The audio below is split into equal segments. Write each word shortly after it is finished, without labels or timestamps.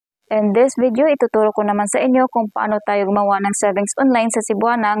In this video, ituturo ko naman sa inyo kung paano tayo gumawa ng savings online sa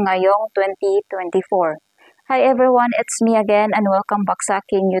Cebuana ngayong 2024. Hi everyone, it's me again and welcome back sa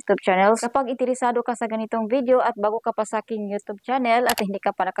aking YouTube channel. Kapag interesado ka sa ganitong video at bago ka pa sa aking YouTube channel at hindi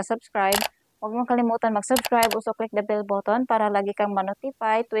ka pa nakasubscribe, huwag mong kalimutan mag-subscribe o click the bell button para lagi kang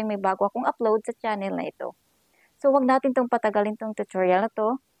ma-notify tuwing may bago akong upload sa channel na ito. So huwag natin itong patagalin itong tutorial na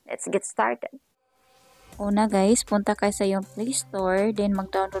to. Let's get started. Una guys, punta kayo sa yung Play Store, then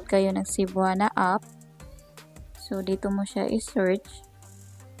mag-download kayo ng Cebuana app. So dito mo siya i-search.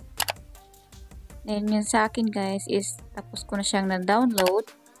 Then yung sa akin guys is tapos ko na siyang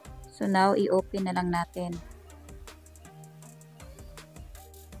na-download. So now i-open na lang natin.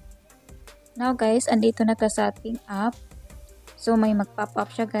 Now guys, andito na ta sa ating app. So may mag-pop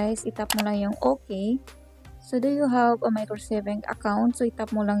up siya guys, itap mo lang yung okay. So do you have a Microsavings account? So itap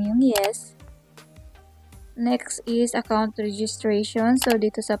mo lang yung yes. Next is account registration. So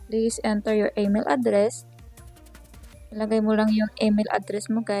dito sa please enter your email address. Ilagay mo lang yung email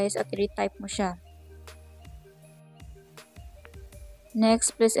address mo guys at i-retype mo siya.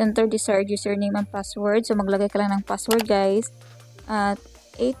 Next, please enter desired username and password. So maglagay ka lang ng password guys. At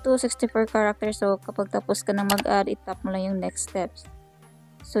 8 to 64 characters. So kapag tapos ka na mag-add, itap mo lang yung next steps.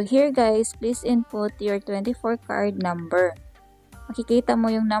 So here guys, please input your 24 card number. Makikita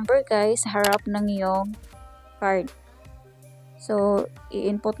mo yung number guys sa harap ng iyong card. So,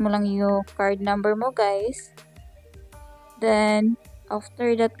 i-input mo lang yung card number mo guys. Then,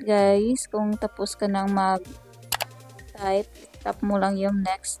 after that guys, kung tapos ka nang mag-type, tap mo lang yung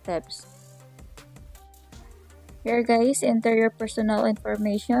next steps. Here guys, enter your personal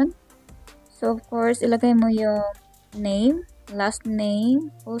information. So, of course, ilagay mo yung name, last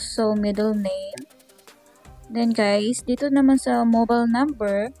name, also middle name. Then guys, dito naman sa mobile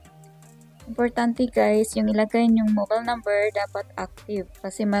number, importante guys, yung ilagay yung mobile number dapat active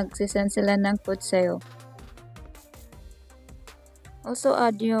kasi magsisend sila ng code sa'yo. Also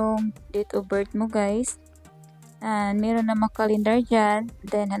add yung date of birth mo guys. And meron namang calendar dyan.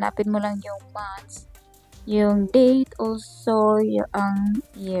 Then hanapin mo lang yung months, yung date, also yung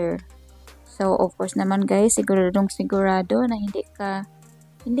year. So of course naman guys, sigurado na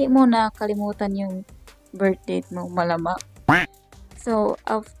hindi mo na kalimutan yung birth date mo, malamang. So,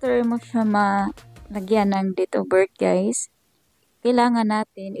 after mo siya malagyan ng date of birth guys, kailangan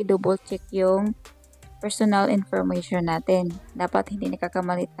natin i-double check yung personal information natin. Dapat hindi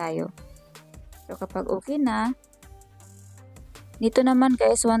nakakamali tayo. So, kapag okay na, dito naman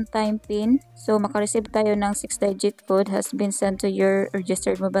guys, one-time PIN. So, makareceive tayo ng 6-digit code has been sent to your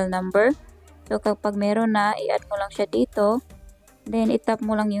registered mobile number. So, kapag meron na, i-add mo lang siya dito. Then, itap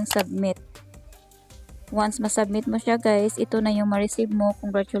mo lang yung submit. Once masubmit mo siya guys, ito na yung ma-receive mo.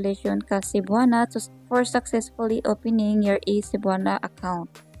 Congratulations ka Cebuana for successfully opening your Ecebuana account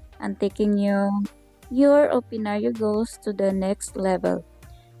and taking your opinario goals to the next level.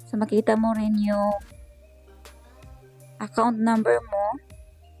 So makita mo rin yung account number mo.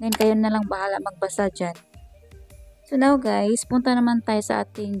 Then kayo na lang bahala magbasa dyan. So now guys, punta naman tayo sa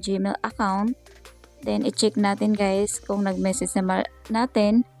ating Gmail account. Then i-check natin guys kung nag-message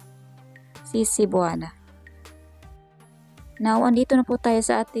natin si Cebuana. Now, andito na po tayo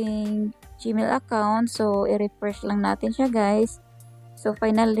sa ating Gmail account. So, i-refresh lang natin siya guys. So,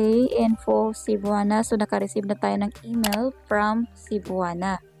 finally, info Cebuana. So, naka-receive na tayo ng email from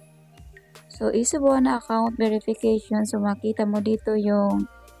Cebuana. So, Ecebuana account verification. So, makita mo dito yung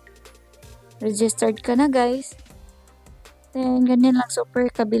registered ka na guys. Then, ganyan lang.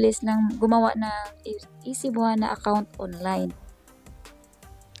 Super kabilis lang gumawa ng Ecebuana account online.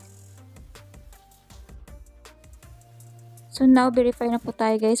 So now, verify na po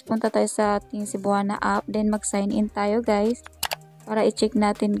tayo guys. Punta tayo sa ating Cebuana app. Then mag-sign in tayo guys. Para i-check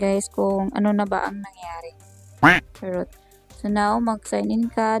natin guys kung ano na ba ang nangyari. So now, mag-sign in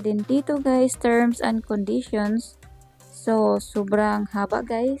ka. Then dito guys, terms and conditions. So, sobrang haba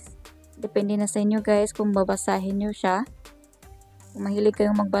guys. Depende na sa inyo guys kung babasahin nyo siya. Kung mahilig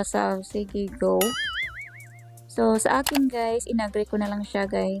kayong magbasa, sige, go. So, sa akin guys, in-agree ko na lang siya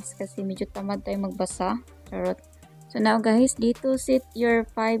guys. Kasi medyo tamad tayo magbasa. Charot. So now guys, dito set your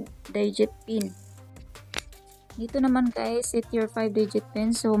 5-digit PIN. Dito naman guys, set your 5-digit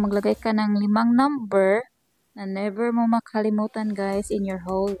PIN. So maglagay ka ng 5 number na never mo makalimutan guys in your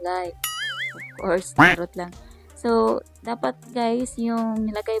whole life. Of course, tarot lang. So dapat guys,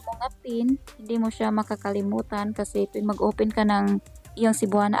 yung nilagay mo nga PIN, hindi mo siya makakalimutan kasi tuwing mag-open ka ng iyong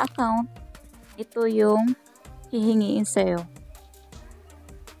Cebuana account, ito yung hihingiin sa'yo.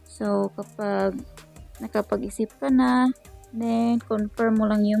 So kapag nakapag-isip ka na, then confirm mo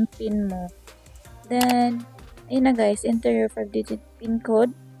lang yung PIN mo. Then, ayun na guys, enter your 5-digit PIN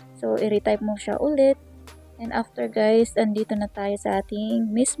code. So, i-retype mo siya ulit. And after guys, andito na tayo sa ating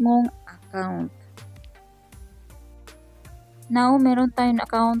mismong account. Now, meron tayong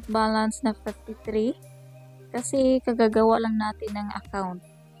account balance na 53 kasi kagagawa lang natin ng account.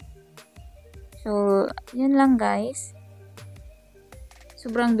 So, yun lang guys.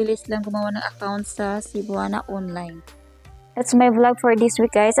 Sobrang bilis lang gumawa ng account sa Cebuana online. That's my vlog for this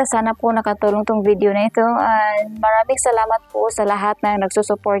week guys. Sana po nakatulong tong video na ito. And maraming salamat po sa lahat na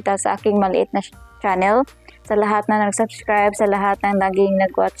nagsusuporta sa aking maliit na channel. Sa lahat na nag-subscribe, sa lahat na naging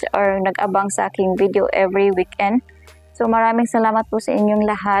nag-watch or nag-abang sa aking video every weekend. So maraming salamat po sa inyong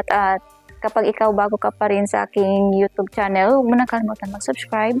lahat. At kapag ikaw bago ka pa rin sa aking YouTube channel, huwag mo na kalimutan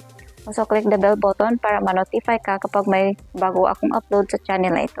mag-subscribe. Also click the bell button para ma-notify ka kapag may bago akong upload sa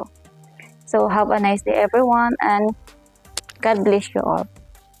channel na ito. So have a nice day everyone and God bless you all.